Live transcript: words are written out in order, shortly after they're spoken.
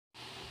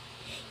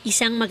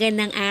Isang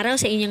magandang araw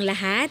sa inyong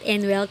lahat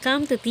and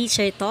welcome to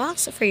Teacher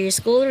Talks for your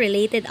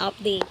school-related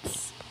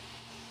updates.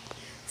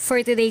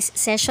 For today's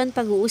session,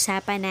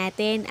 pag-uusapan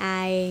natin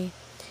ay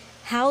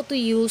how to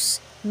use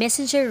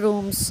messenger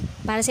rooms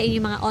para sa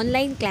inyong mga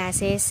online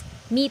classes,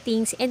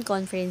 meetings, and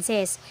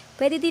conferences.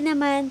 Pwede din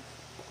naman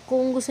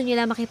kung gusto nyo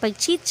lang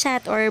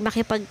makipag-chit-chat or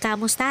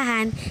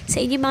makipagkamustahan sa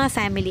inyong mga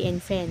family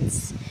and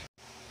friends.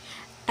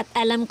 At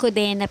alam ko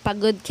din na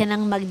pagod ka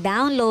nang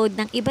mag-download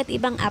ng iba't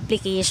ibang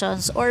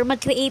applications or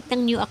mag-create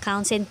ng new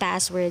accounts and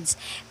passwords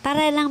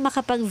para lang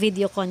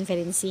makapag-video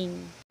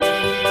conferencing.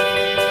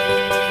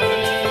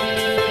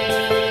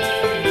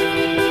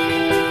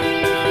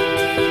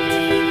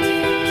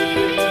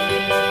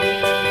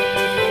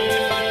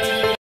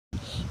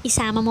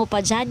 Isama mo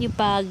pa dyan yung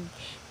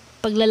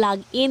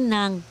pagla-login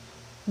ng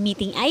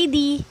meeting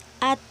ID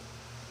at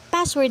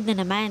password na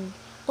naman.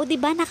 O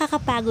diba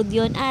nakakapagod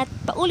yon at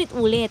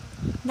paulit-ulit,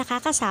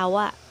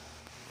 nakakasawa.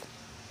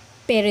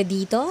 Pero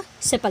dito,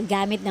 sa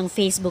paggamit ng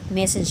Facebook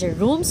Messenger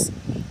Rooms,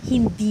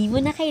 hindi mo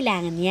na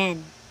kailangan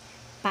yan.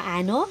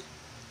 Paano?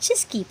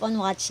 Just keep on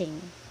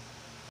watching.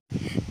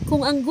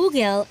 Kung ang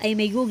Google ay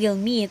may Google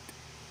Meet,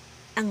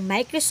 ang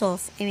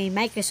Microsoft ay may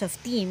Microsoft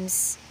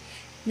Teams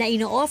na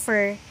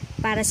ino-offer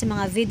para sa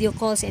mga video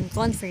calls and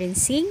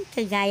conferencing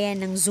kagaya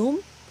ng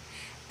Zoom,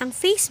 ang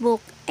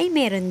Facebook ay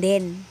meron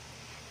din.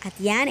 At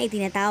yan ay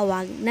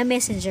tinatawag na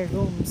messenger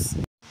rooms.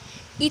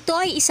 Ito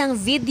ay isang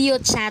video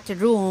chat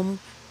room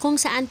kung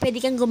saan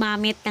pwede kang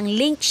gumamit ng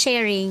link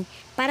sharing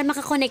para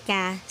makakonek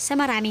ka sa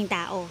maraming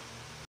tao.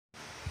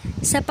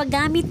 Sa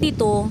paggamit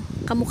nito,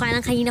 kamukha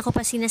ng kanina ko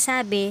pa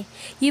sinasabi,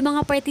 yung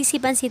mga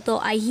participants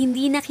nito ay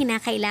hindi na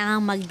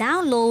kinakailangang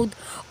mag-download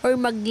or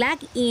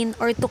mag-login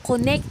or to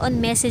connect on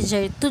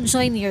Messenger to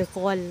join your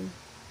call.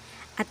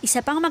 At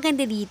isa pang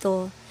maganda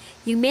dito,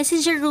 yung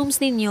messenger rooms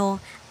ninyo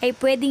ay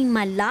pwedeng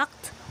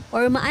ma-locked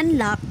or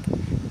ma-unlock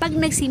pag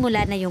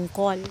nagsimula na yung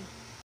call.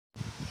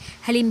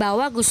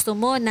 Halimbawa, gusto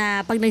mo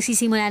na pag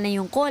nagsisimula na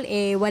yung call,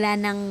 wala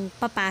nang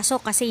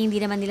papasok kasi hindi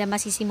naman nila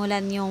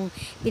masisimulan yung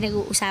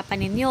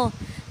pinag-uusapan ninyo.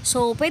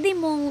 So, pwede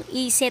mong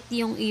i-set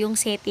yung iyong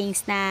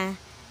settings na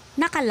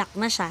nakalock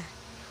na siya.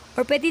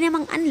 Or pwede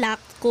namang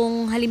unlock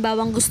kung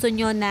halimbawa gusto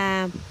nyo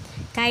na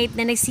kahit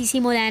na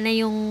nagsisimula na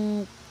yung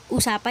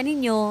usapan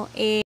ninyo,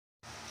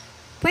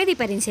 pwede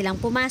pa rin silang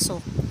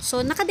pumasok.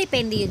 So,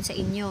 nakadepende yun sa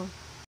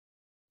inyo.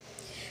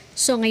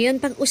 So, ngayon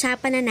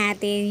pag-usapan na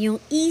natin yung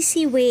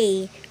easy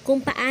way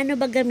kung paano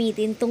ba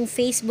gamitin tong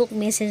Facebook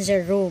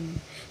Messenger Room.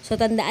 So,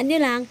 tandaan nyo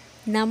lang,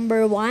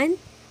 number 1,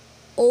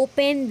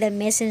 open the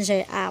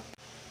Messenger app.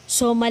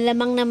 So,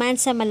 malamang naman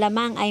sa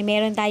malamang ay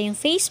meron tayong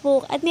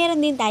Facebook at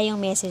meron din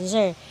tayong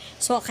Messenger.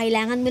 So,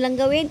 kailangan mo lang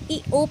gawin,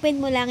 i-open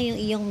mo lang yung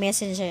iyong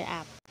Messenger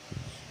app.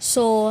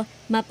 So,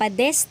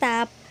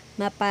 mapa-desktop,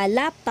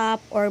 mapa-laptop,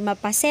 or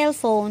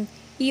mapa-cellphone,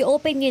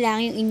 i-open nyo lang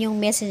yung inyong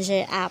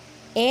Messenger app.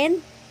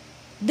 And,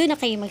 doon na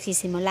kayo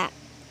magsisimula.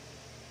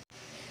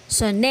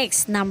 So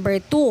next, number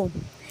 2.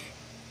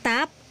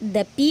 Tap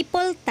the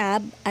People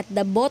tab at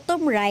the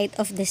bottom right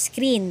of the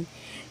screen.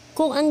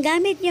 Kung ang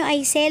gamit nyo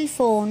ay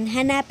cellphone,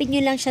 hanapin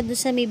nyo lang siya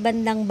doon sa may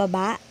bandang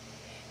baba.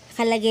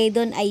 Nakalagay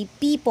doon ay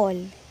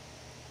People.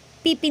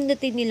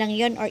 Pipindutin nyo lang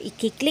yon or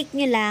i-click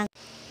nyo lang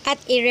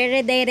at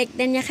i-redirect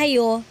na niya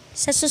kayo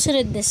sa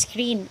susunod na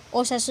screen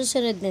o sa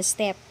susunod na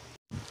step.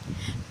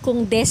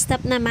 Kung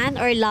desktop naman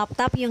or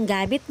laptop yung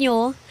gamit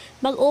nyo,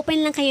 mag-open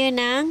lang kayo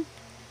ng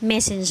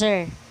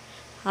Messenger.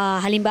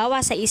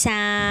 Halimbawa, sa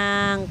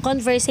isang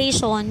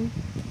conversation,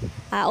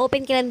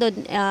 open ka lang doon,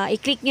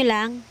 i-click nyo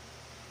lang,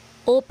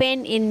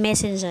 open in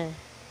Messenger.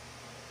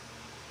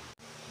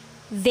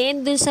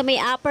 Then, dun sa may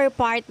upper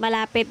part,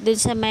 malapit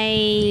dun sa may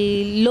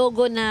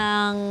logo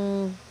ng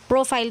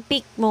profile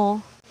pic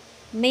mo,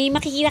 may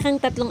makikita kang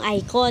tatlong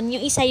icon.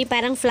 Yung isa yung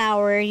parang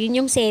flower, yun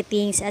yung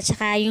settings. At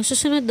saka yung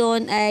susunod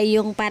doon ay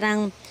yung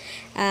parang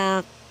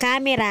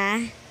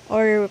camera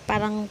or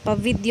parang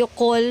pa-video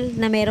call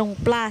na merong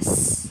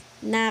plus.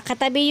 Na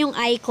katabi yung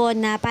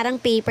icon na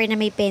parang paper na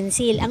may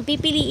pencil. Ang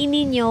pipiliin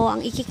ninyo, ang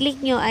i-click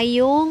nyo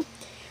ay yung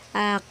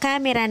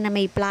camera na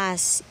may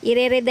plus.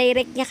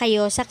 I-redirect niya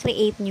kayo sa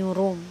create new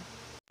room.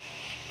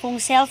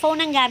 Kung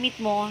cellphone ang gamit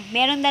mo,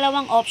 meron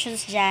dalawang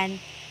options dyan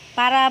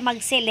para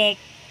mag-select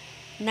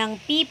ng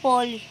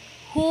people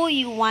who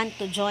you want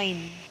to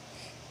join.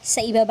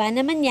 Sa ibaba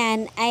naman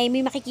yan ay may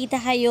makikita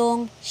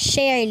kayong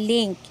share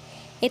link.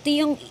 Ito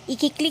yung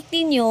i-click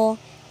ninyo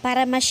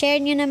para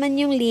ma-share nyo naman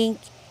yung link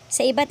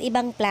sa iba't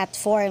ibang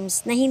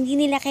platforms na hindi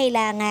nila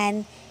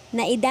kailangan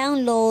na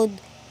i-download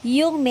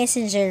yung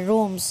messenger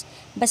rooms.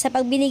 Basta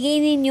pag binigay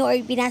ninyo or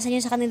pinasa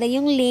nyo sa kanila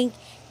yung link,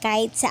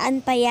 kahit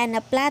saan pa yan na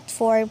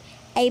platform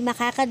ay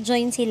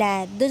makaka-join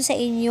sila dun sa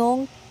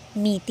inyong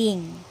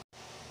meeting,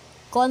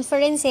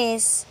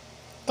 conferences,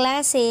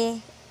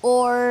 klase,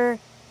 or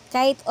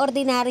kahit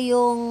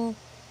ordinaryong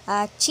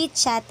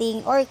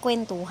chit-chatting or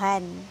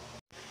kwentuhan.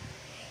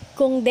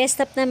 Kung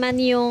desktop naman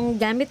yung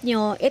gamit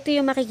nyo, ito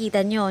yung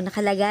makikita nyo.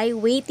 Nakalagay,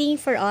 waiting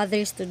for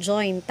others to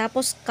join.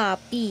 Tapos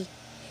copy.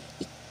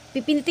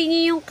 Pipindutin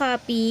nyo yung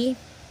copy.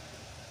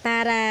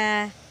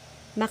 para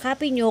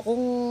makapin nyo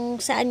kung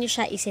saan nyo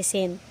siya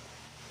isesend.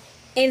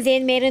 And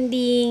then, meron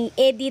ding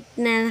edit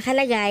na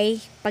nakalagay.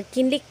 Pag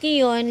kinlik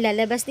nyo yun,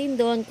 lalabas din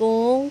doon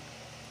kung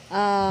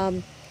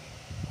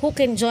who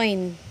can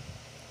join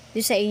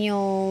doon sa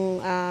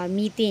inyong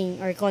meeting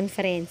or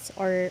conference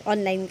or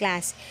online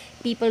class.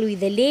 People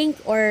with the link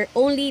or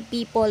only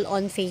people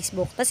on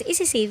Facebook. Tapos,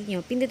 isi-save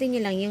nyo. Pindutin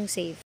nyo lang yung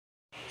save.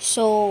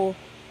 So,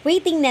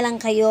 waiting na lang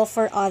kayo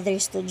for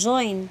others to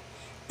join.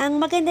 Ang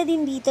maganda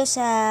din dito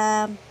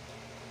sa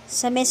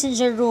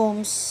Messenger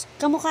Rooms,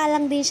 kamukha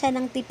lang din siya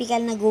ng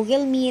typical na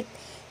Google Meet,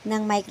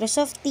 ng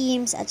Microsoft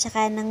Teams, at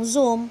saka ng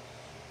Zoom.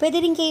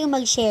 Pwede rin kayong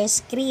mag-share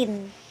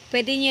screen.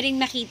 Pwede nyo rin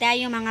makita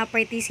yung mga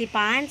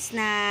participants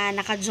na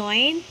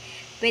naka-join.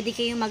 Pwede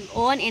kayong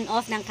mag-on and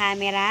off ng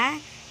camera,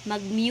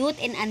 mag-mute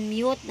and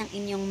unmute ng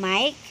inyong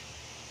mic.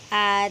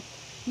 At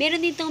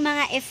meron din itong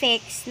mga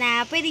effects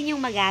na pwede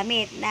nyong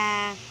magamit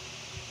na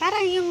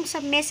parang yung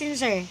sa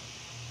Messenger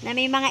na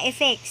may mga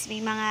effects,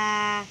 may mga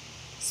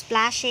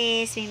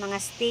splashes, may mga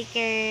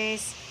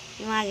stickers,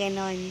 yung mga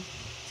ganon.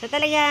 So,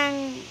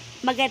 talagang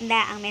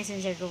maganda ang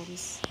Messenger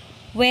Rooms.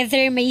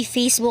 Whether may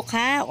Facebook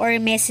ka or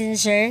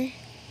Messenger,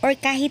 or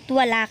kahit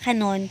wala ka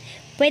nun,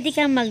 pwede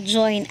kang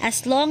mag-join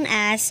as long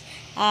as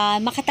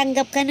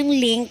makatanggap ka ng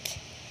link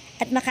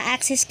at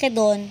maka-access ka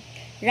doon,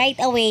 right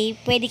away,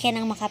 pwede ka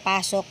nang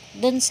makapasok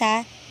doon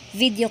sa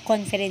video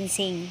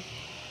conferencing.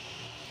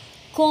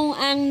 Kung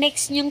ang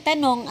next nyong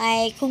tanong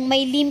ay kung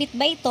may limit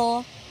ba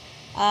ito,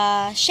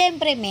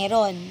 syempre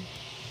meron.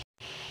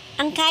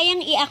 Ang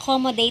kayang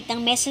i-accommodate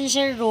ng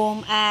Messenger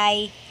Room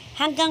ay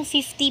hanggang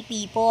 50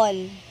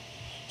 people.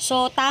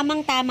 So,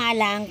 tamang-tama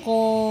lang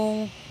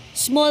kung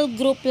small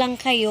group lang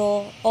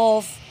kayo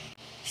of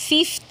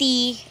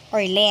 50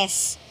 or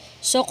less.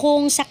 So,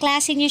 kung sa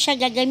klase nyo siya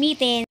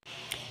gagamitin,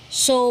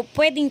 so,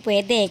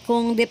 pwedeng-pwede.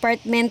 Kung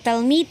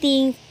departmental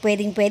meeting,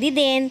 pwedeng-pwede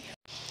din.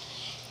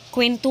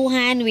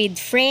 Kwentuhan with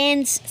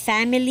friends,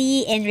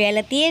 family, and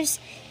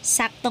relatives,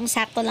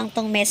 saktong-sakto lang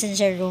tong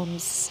Messenger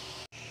Rooms.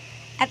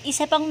 At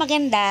isa pang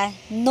maganda,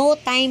 no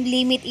time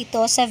limit ito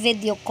sa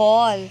video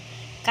call.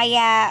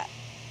 Kaya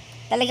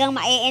talagang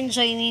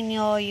ma-enjoy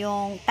ninyo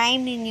yung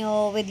time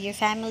ninyo with your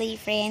family,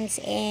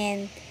 friends,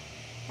 and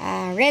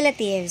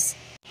relatives.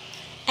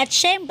 At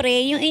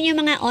syempre, yung inyong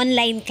mga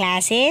online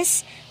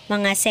classes,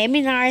 mga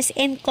seminars,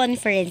 and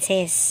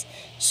conferences.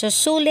 So,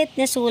 sulit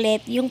na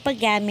sulit yung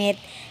paggamit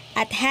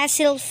at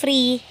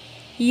hassle-free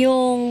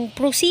yung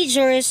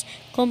procedures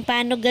kung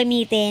paano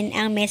gamitin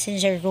ang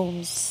Messenger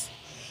Rooms.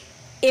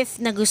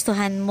 If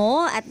nagustuhan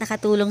mo at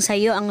nakatulong sa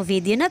iyo ang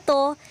video na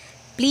to,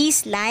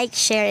 please like,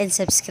 share, and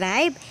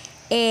subscribe.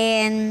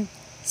 And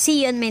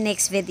see you on my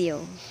next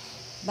video.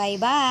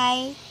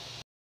 Bye-bye!